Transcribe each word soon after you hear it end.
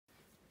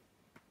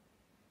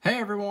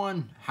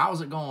everyone, how's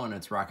it going?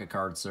 It's Rocket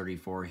Cards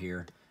 34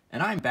 here,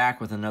 and I'm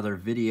back with another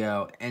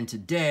video, and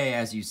today,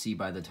 as you see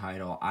by the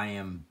title, I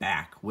am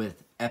back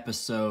with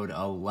episode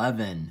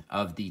 11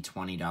 of the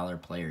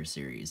 $20 player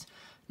series.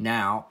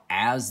 Now,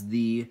 as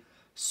the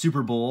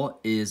Super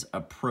Bowl is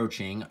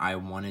approaching, I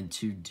wanted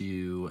to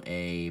do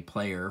a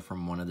player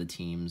from one of the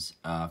teams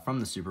from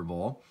the Super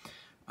Bowl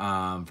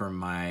for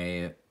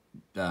my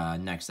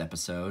next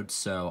episode.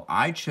 So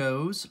I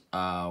chose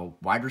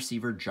wide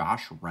receiver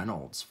Josh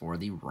Reynolds for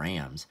the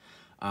Rams.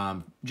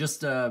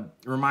 Just a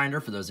reminder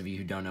for those of you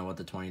who don't know what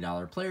the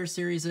 $20 player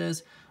series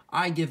is,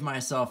 I give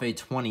myself a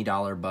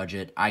 $20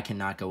 budget. I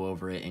cannot go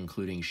over it,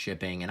 including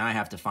shipping, and I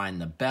have to find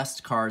the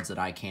best cards that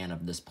I can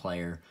of this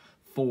player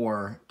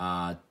for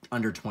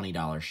under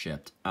 $20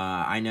 shipped.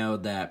 I know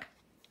that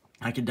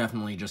I could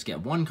definitely just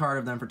get one card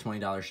of them for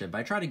 $20 shipped, but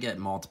I try to get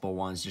multiple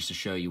ones just to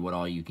show you what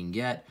all you can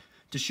get,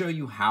 to show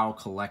you how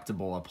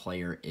collectible a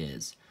player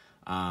is.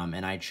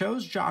 And I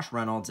chose Josh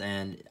Reynolds,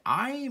 and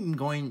I'm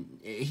going,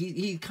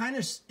 he kind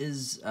of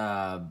is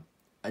a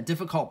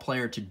difficult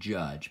player to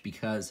judge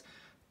because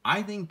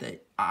I think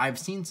that I've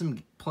seen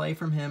some play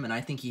from him, and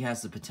I think he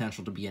has the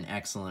potential to be an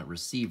excellent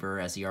receiver,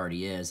 as he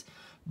already is.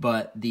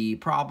 But the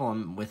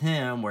problem with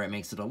him, where it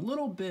makes it a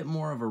little bit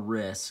more of a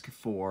risk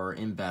for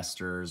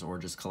investors or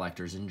just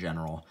collectors in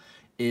general,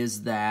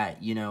 is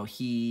that, you know,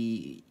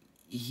 he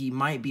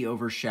might be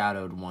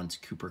overshadowed once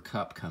Cooper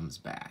Kupp comes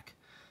back.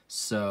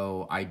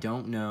 So I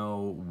don't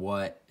know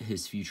what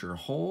his future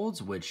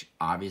holds, which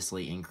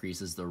obviously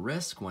increases the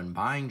risk when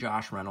buying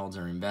Josh Reynolds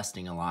or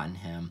investing a lot in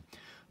him.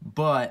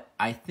 But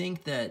I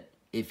think that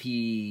if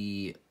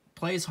he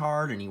plays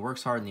hard and he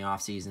works hard in the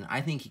offseason,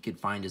 I think he could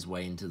find his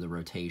way into the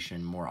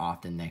rotation more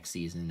often next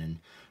season and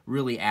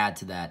really add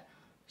to that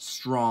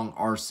strong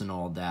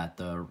arsenal that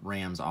the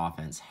Rams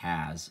offense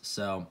has.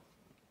 So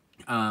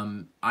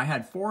I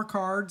had 4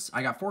 cards.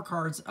 I got 4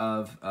 cards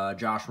of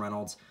Josh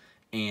Reynolds,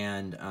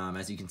 and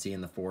as you can see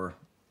in the 4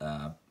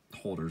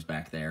 holders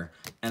back there,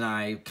 and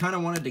I kind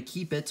of wanted to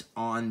keep it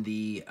on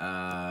the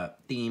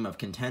theme of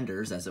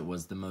contenders, as it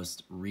was the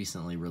most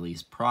recently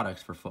released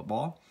product for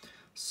football.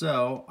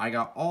 So I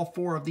got all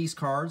 4 of these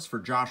cards for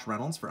Josh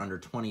Reynolds for under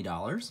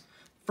 $20.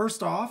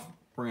 First off,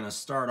 we're going to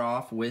start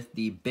off with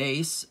the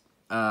base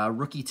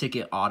rookie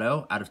ticket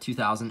auto out of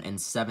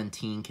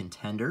 2017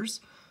 contenders.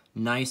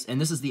 Nice, and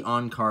this is the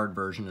on-card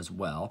version as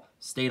well.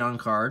 Stayed on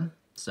card,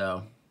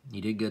 so you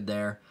did good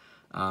there.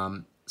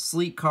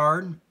 Sleek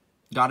card,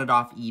 got it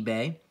off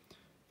eBay.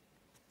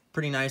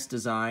 Pretty nice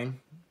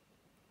design.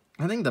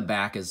 I think the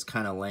back is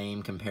kind of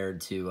lame compared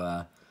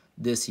to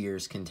this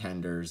year's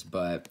contenders,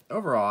 but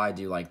overall I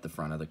do like the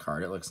front of the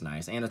card. It looks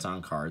nice, and it's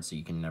on card, so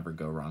you can never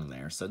go wrong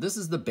there. So this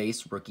is the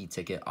base rookie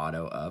ticket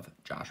auto of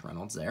Josh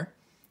Reynolds there.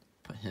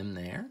 Put him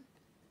there.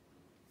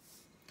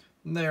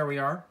 There we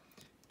are.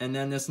 And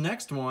then this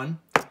next one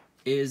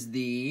is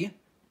the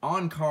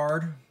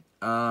on-card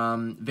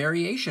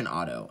variation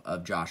auto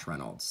of Josh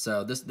Reynolds.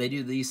 So they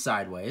do these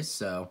sideways.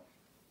 So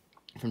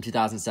from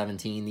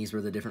 2017, these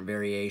were the different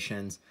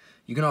variations.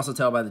 You can also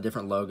tell by the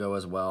different logo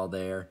as well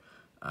there.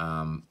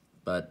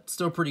 But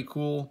still pretty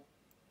cool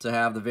to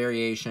have the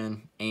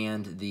variation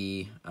and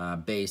the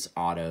base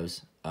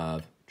autos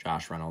of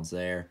Josh Reynolds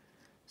there.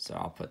 So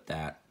I'll put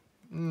that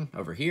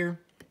over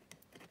here.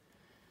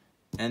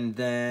 And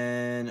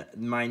then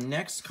my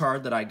next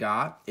card that I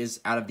got is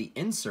out of the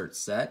insert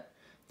set.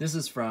 This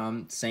is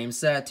from, same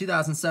set,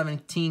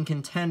 2017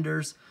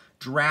 Contenders,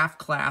 Draft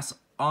Class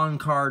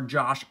On-Card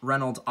Josh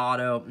Reynolds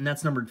Auto, and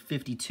that's numbered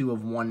 52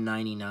 of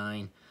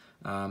 199.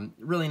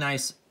 Really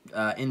nice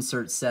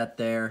insert set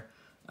there.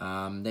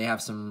 They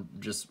have some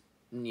just,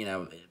 you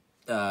know,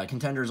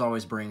 Contenders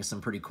always bring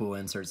some pretty cool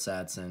insert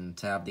sets, and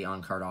to have the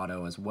on-card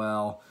auto as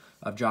well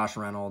of Josh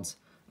Reynolds,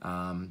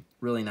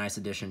 really nice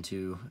addition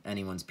to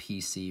anyone's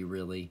PC,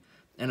 really,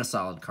 and a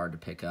solid card to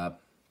pick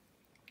up.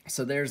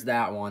 So there's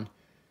that one.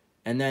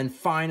 And then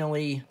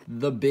finally,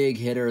 the big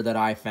hitter that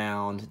I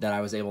found that I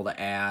was able to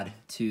add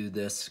to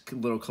this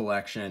little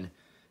collection,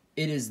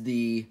 it is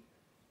the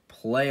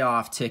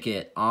playoff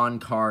ticket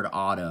on-card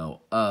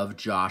auto of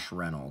Josh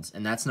Reynolds,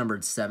 and that's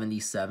numbered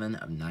 77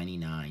 of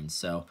 99.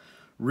 So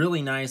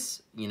really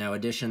nice, you know,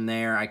 addition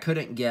there. I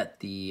couldn't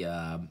get the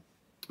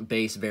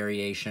base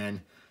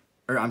variation,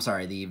 or I'm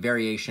sorry, the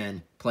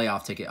variation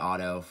playoff ticket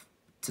auto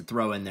to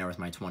throw in there with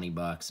my 20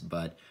 bucks,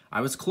 but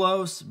I was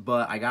close,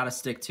 but I got to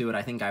stick to it.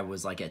 I think I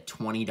was like at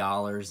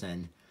 $20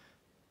 and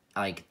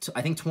I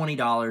think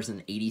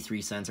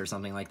 $20.83 or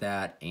something like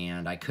that,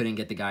 and I couldn't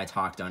get the guy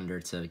talked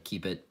under to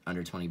keep it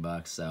under 20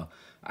 bucks, so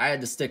I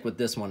had to stick with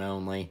this one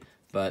only,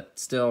 but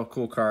still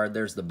cool card.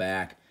 There's the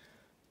back,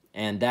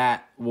 and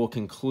that will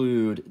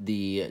conclude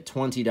the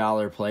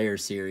 $20 player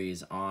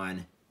series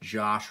on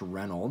Josh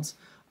Reynolds.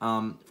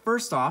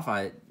 First off,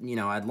 I'd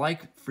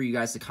like for you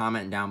guys to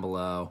comment down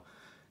below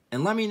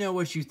and let me know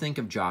what you think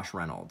of Josh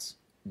Reynolds.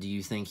 Do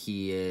you think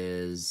he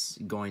is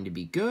going to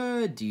be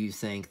good? Do you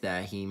think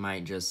that he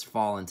might just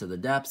fall into the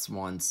depths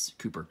once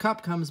Cooper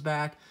Kupp comes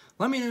back?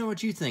 Let me know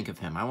what you think of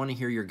him. I want to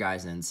hear your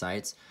guys'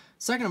 insights.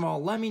 Second of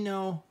all, let me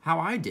know how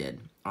I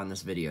did. on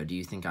this video? Do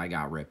you think I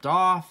got ripped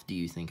off? Do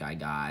you think I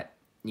got,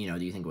 do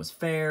you think it was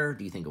fair?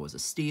 Do you think it was a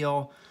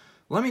steal?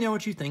 Let me know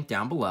what you think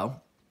down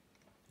below.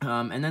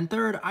 And then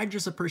third, I'd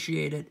just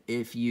appreciate it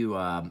if you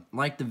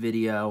like the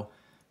video,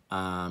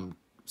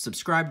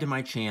 subscribe to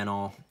my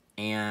channel,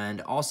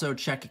 and also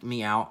check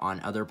me out on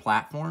other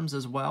platforms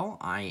as well.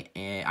 I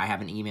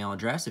have an email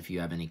address if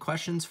you have any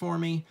questions for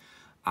me.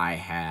 I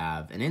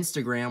have an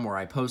Instagram where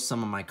I post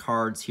some of my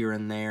cards here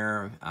and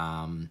there.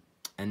 And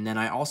then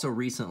I also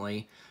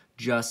recently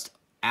just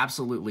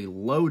absolutely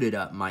loaded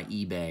up my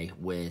eBay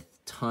with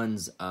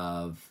tons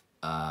of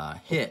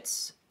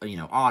hits,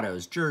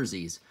 autos,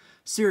 jerseys,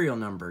 serial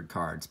numbered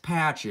cards,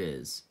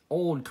 patches,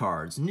 old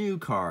cards, new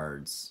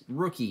cards,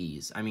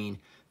 rookies,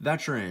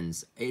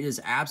 veterans. It is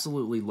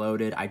absolutely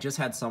loaded. I just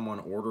had someone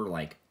order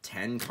like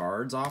 10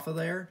 cards off of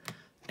there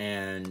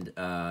and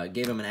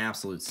gave them an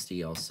absolute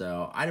steal.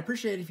 So I'd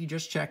appreciate it if you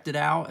just checked it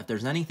out. If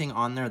there's anything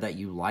on there that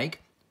you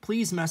like,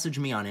 please message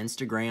me on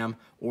Instagram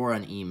or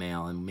an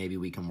email and maybe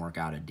we can work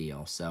out a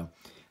deal. So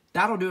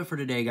that'll do it for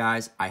today,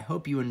 guys. I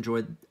hope you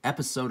enjoyed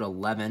episode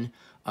 11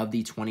 of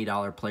the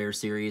 $20 player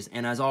series.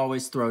 And as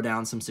always, throw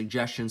down some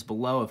suggestions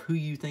below of who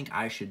you think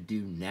I should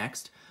do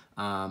next.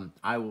 I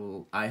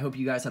hope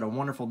you guys had a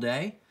wonderful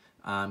day.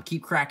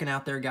 Keep cracking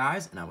out there,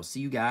 guys, and I will see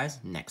you guys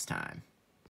next time.